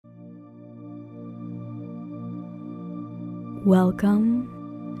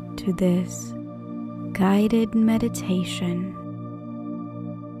Welcome to this guided meditation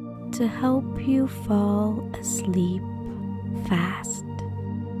to help you fall asleep fast.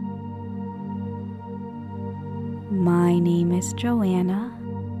 My name is Joanna,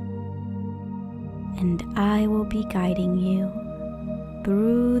 and I will be guiding you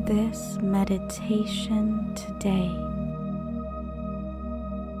through this meditation today.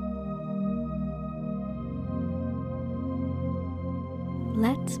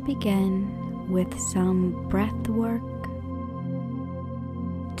 Let's begin with some breath work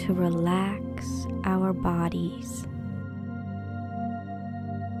to relax our bodies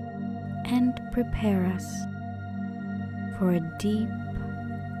and prepare us for a deep,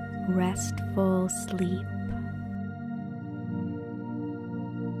 restful sleep.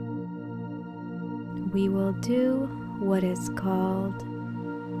 We will do what is called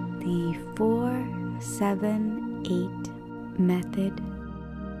the 4-7-8 method.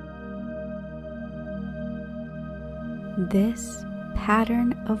 This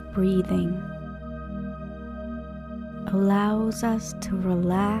pattern of breathing allows us to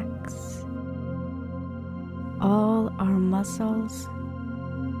relax all our muscles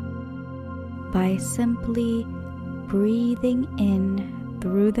by simply breathing in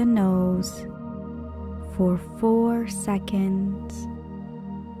through the nose for 4 seconds,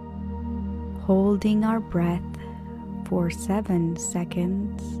 holding our breath for 7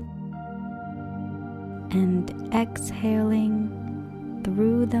 seconds, and exhaling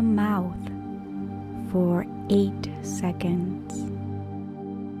through the mouth for 8 seconds.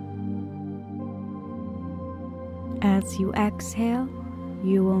 As you exhale,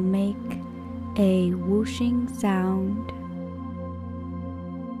 you will make a whooshing sound,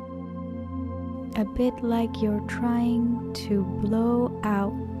 a bit like you're trying to blow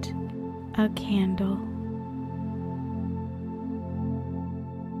out a candle.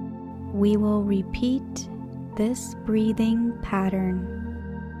 We will repeat this breathing pattern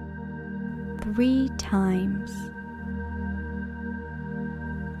 3 times.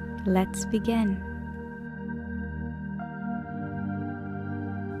 Let's begin.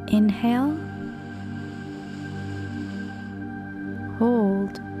 Inhale,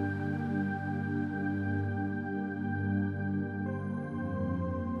 hold,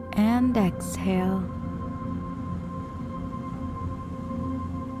 and exhale.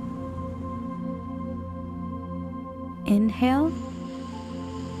 Inhale,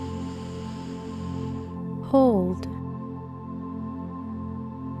 hold,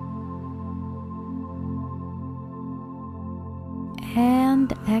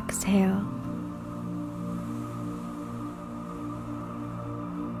 and exhale.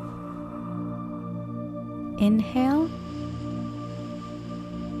 Inhale,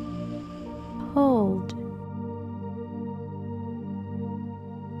 hold,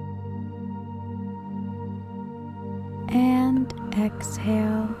 and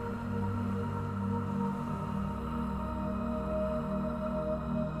exhale.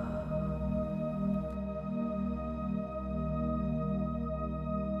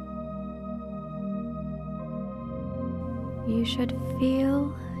 You should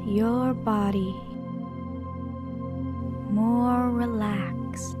feel your body more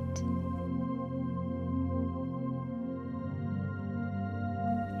relaxed.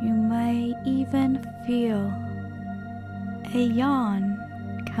 You may even feel a yawn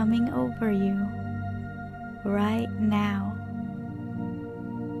coming over you right now.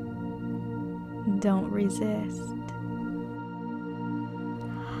 Don't resist.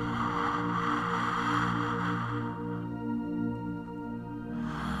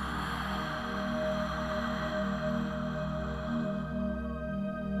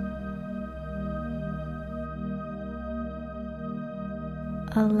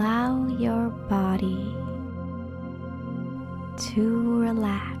 Allow your body to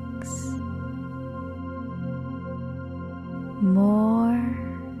relax more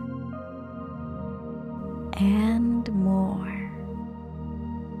and more.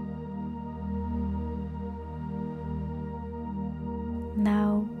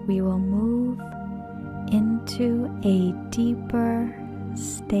 Now we will move into a deeper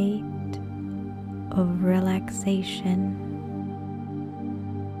state of relaxation.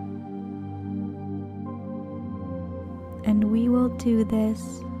 And we will do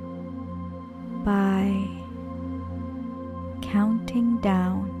this by counting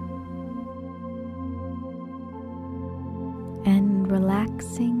down and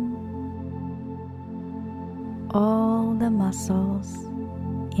relaxing all the muscles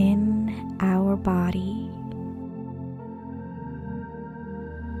in our body.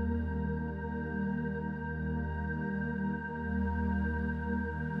 9,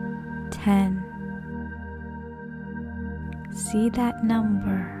 10. See that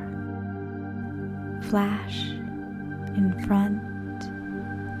number flash in front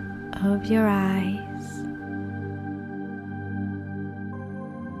of your eyes.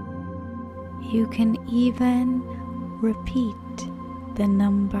 You can even repeat the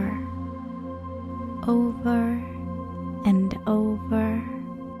number over and over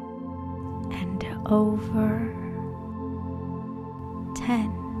and over.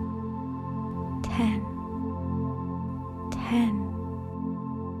 10, 10, 10,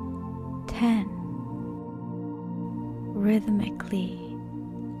 10, rhythmically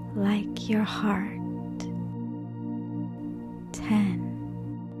like your heart. 10,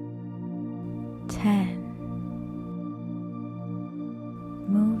 10,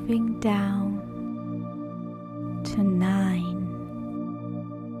 moving down to 9,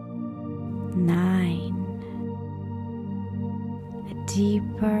 9, a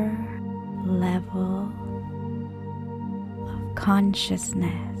deeper level of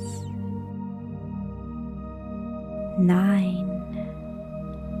consciousness. 9.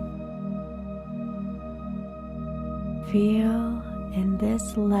 Feel in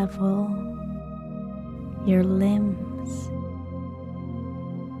this level your limbs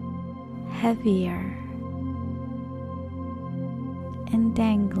heavier and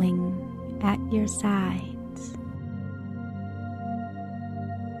dangling at your sides.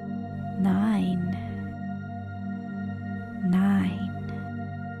 9, 9,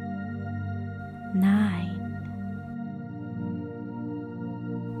 9.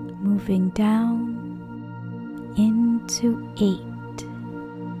 Moving down into 8.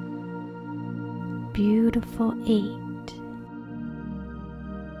 Beautiful 8.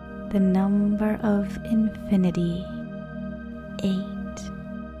 The number of infinity. 8.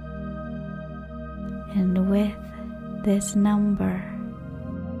 And with this number,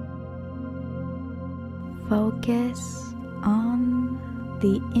 focus on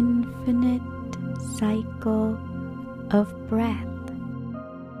the infinite cycle of breath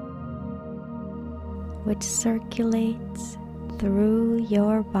which circulates through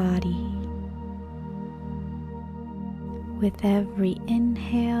your body. With every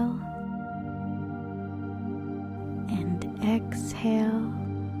inhale and exhale,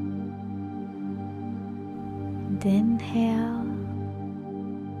 and inhale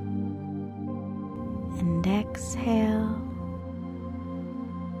and exhale,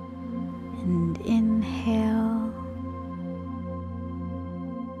 and inhale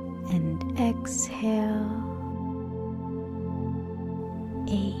and exhale.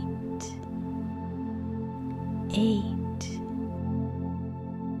 8, 8,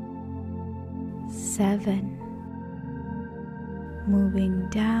 7, moving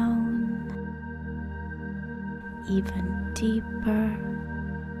down even deeper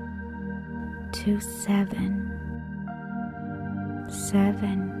to 7,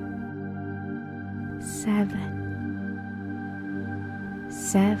 7, 7,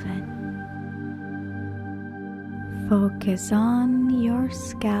 7. Focus on your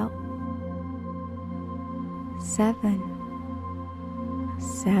scalp. 7,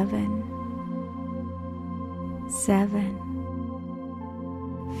 7, 7.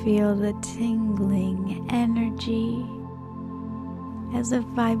 Feel the tingling energy as a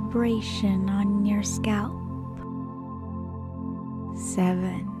vibration on your scalp.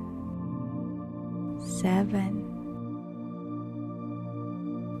 7, 7.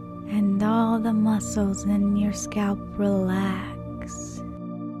 And all the muscles in your scalp relax.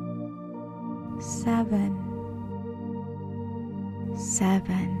 7,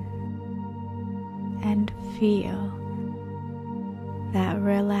 7. And feel that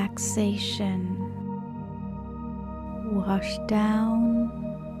relaxation wash down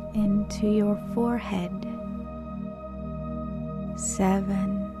into your forehead.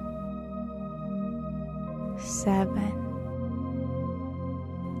 7, 7.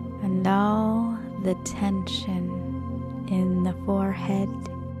 And all the tension in the forehead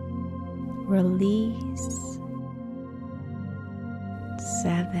release.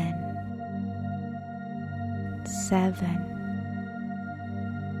 7, 7,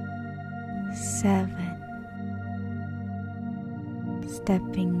 7.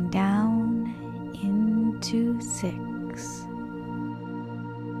 Stepping down into 6,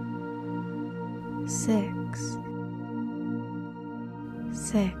 6,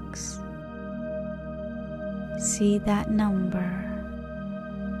 6. See that number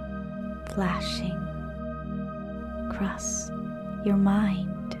flashing across your mind.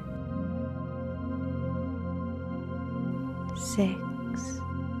 6.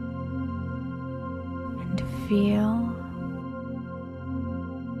 And feel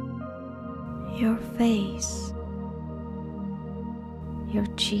your face, your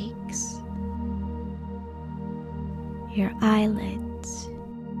cheeks, your eyelids,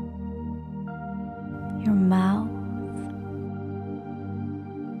 your mouth,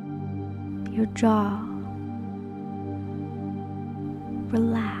 your jaw.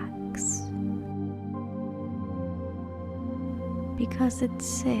 Relax, because it's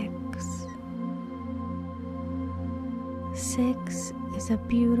 6. 6 is a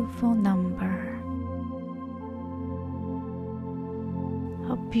beautiful number,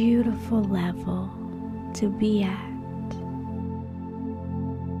 a beautiful level to be at.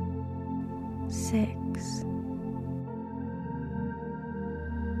 6.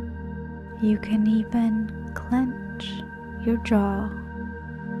 You can even clench your jaw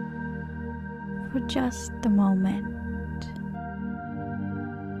for just a moment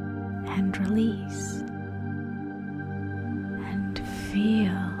and release and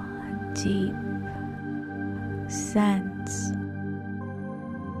feel a deep sense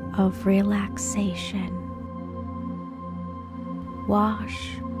of relaxation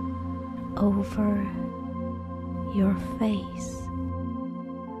wash over your face,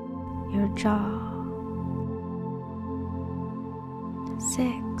 your jaw.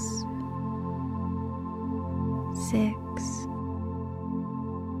 6. 6.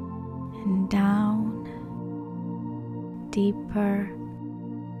 And down, deeper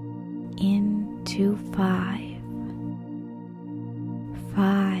into 5.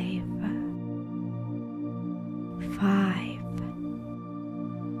 5. 5.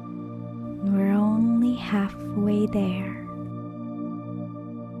 We're only halfway there.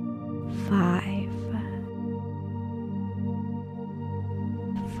 5.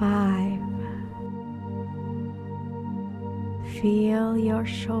 5. Feel your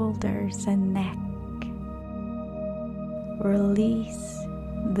shoulders and neck. Release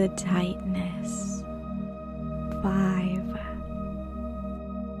the tightness. 5.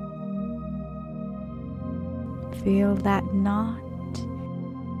 Feel that knot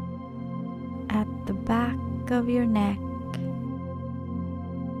at the back of your neck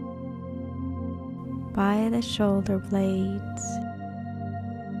by the shoulder blades.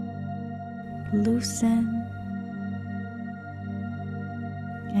 Loosen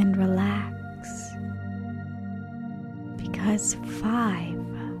and relax, because 5.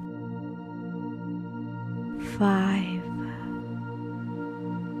 5.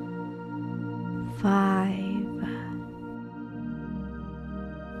 5.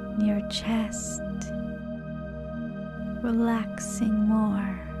 Your chest relaxing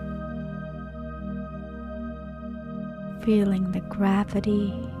more, feeling the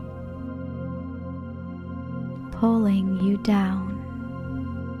gravity pulling you down,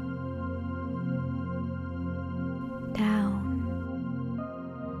 down,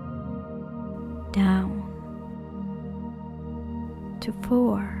 down to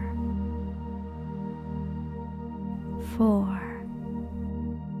 4. 4.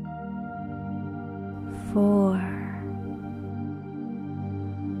 4.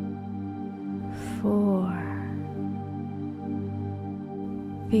 4.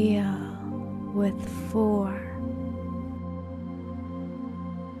 Feel with 4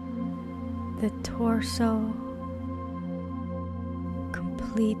 the torso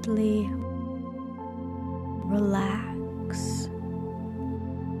completely relax.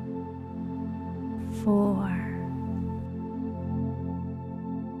 4.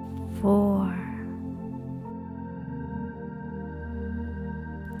 4.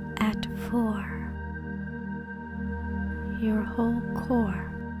 At 4, your whole core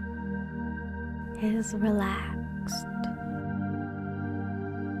is relaxed.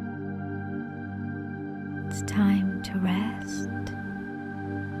 It's time to rest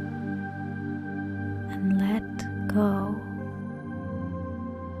and let go.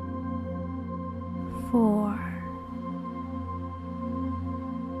 4.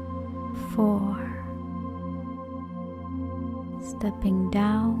 4. Stepping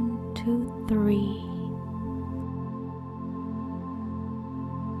down to 3.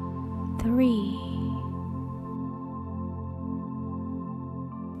 3.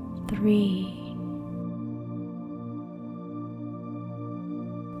 3.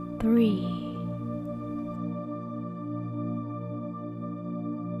 3.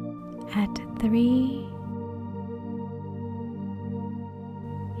 At 3,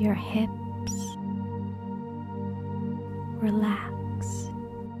 your hips relax.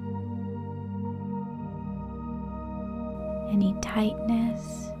 Any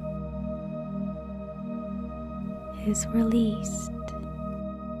tightness is released.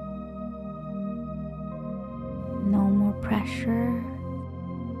 No more pressure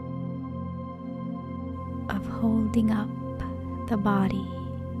building up the body.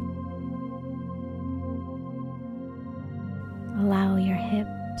 Allow your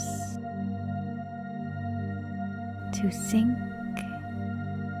hips to sink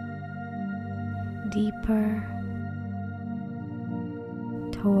deeper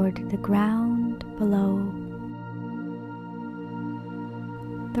toward the ground below.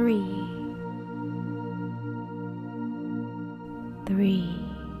 3.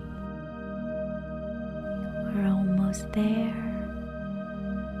 We're almost there.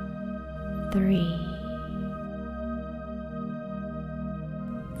 3.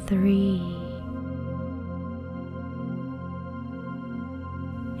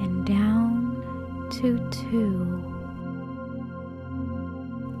 And down to 2.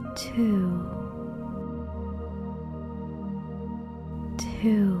 2.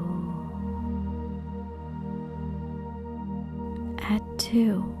 At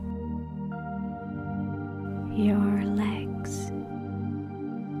 2, your legs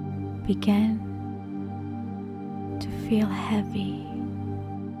begin to feel heavy.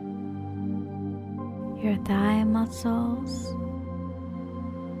 Your thigh muscles,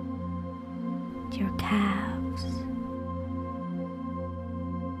 your calves,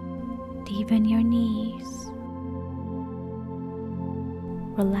 and even your knees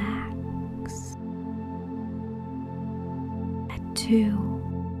relax. At 2,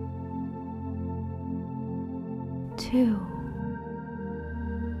 2,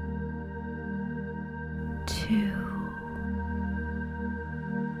 2,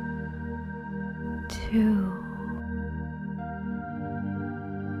 2,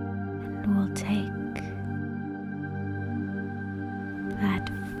 and we'll take that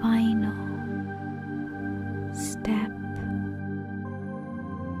final step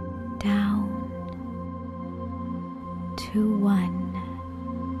down to 1.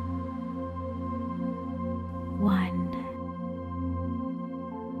 1.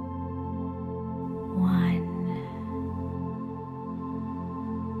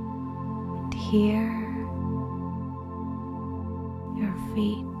 And here your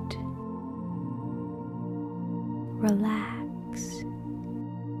feet relax.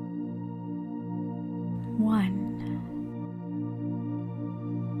 1.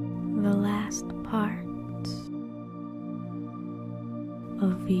 The last parts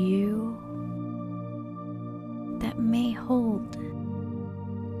of you that may hold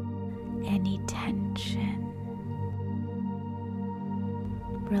any tension,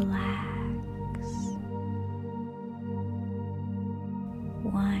 relax.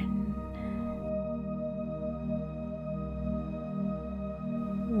 1.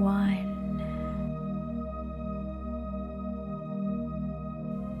 1.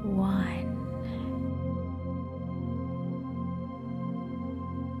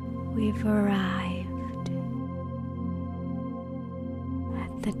 We've arrived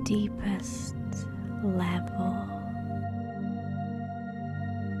at the deepest level.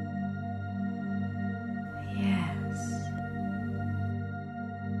 Yes.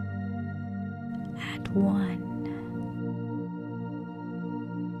 At 1.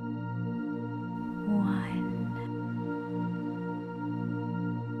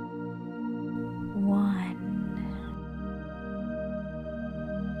 1.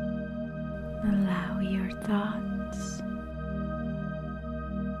 Allow your thoughts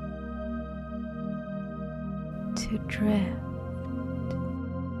to drift,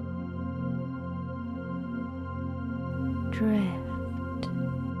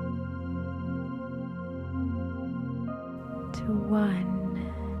 to 1.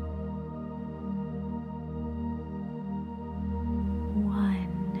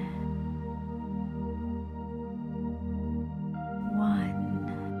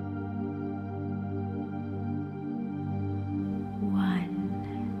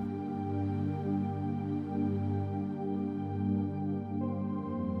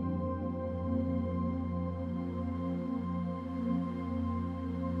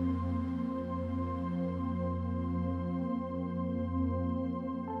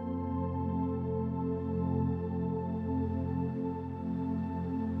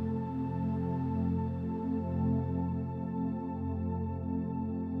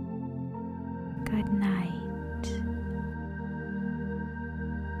 Good night.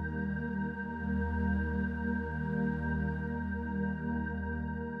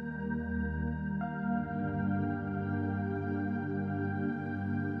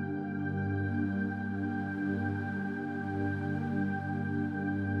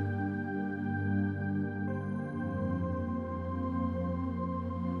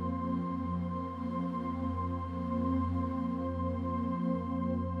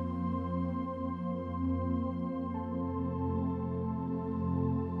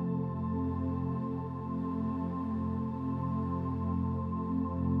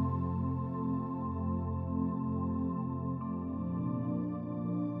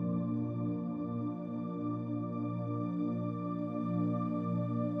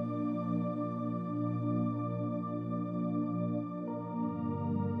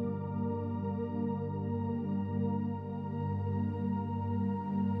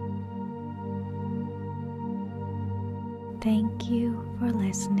 thank you for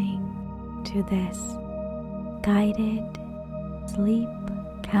listening to this guided sleep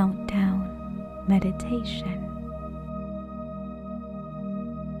countdown meditation.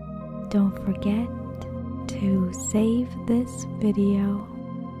 Don't forget to save this video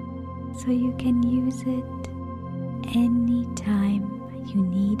so you can use it anytime you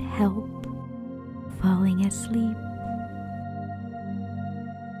need help falling asleep.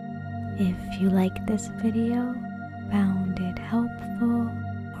 If you like this video, found it helpful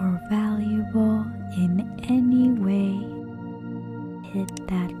or valuable in any way, hit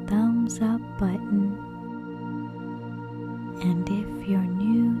that thumbs up button. And if you're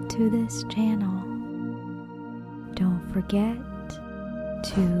new to this channel, don't forget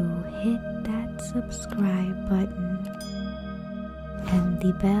to hit that subscribe button and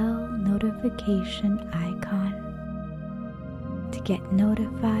the bell notification icon to get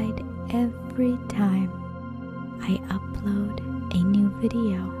notified every time I upload a new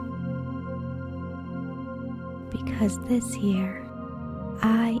video. Because this year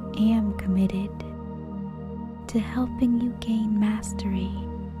I am committed to helping you gain mastery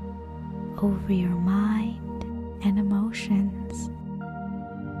over your mind and emotions.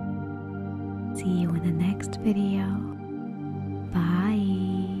 See you in the next video.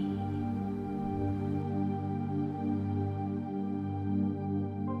 Bye.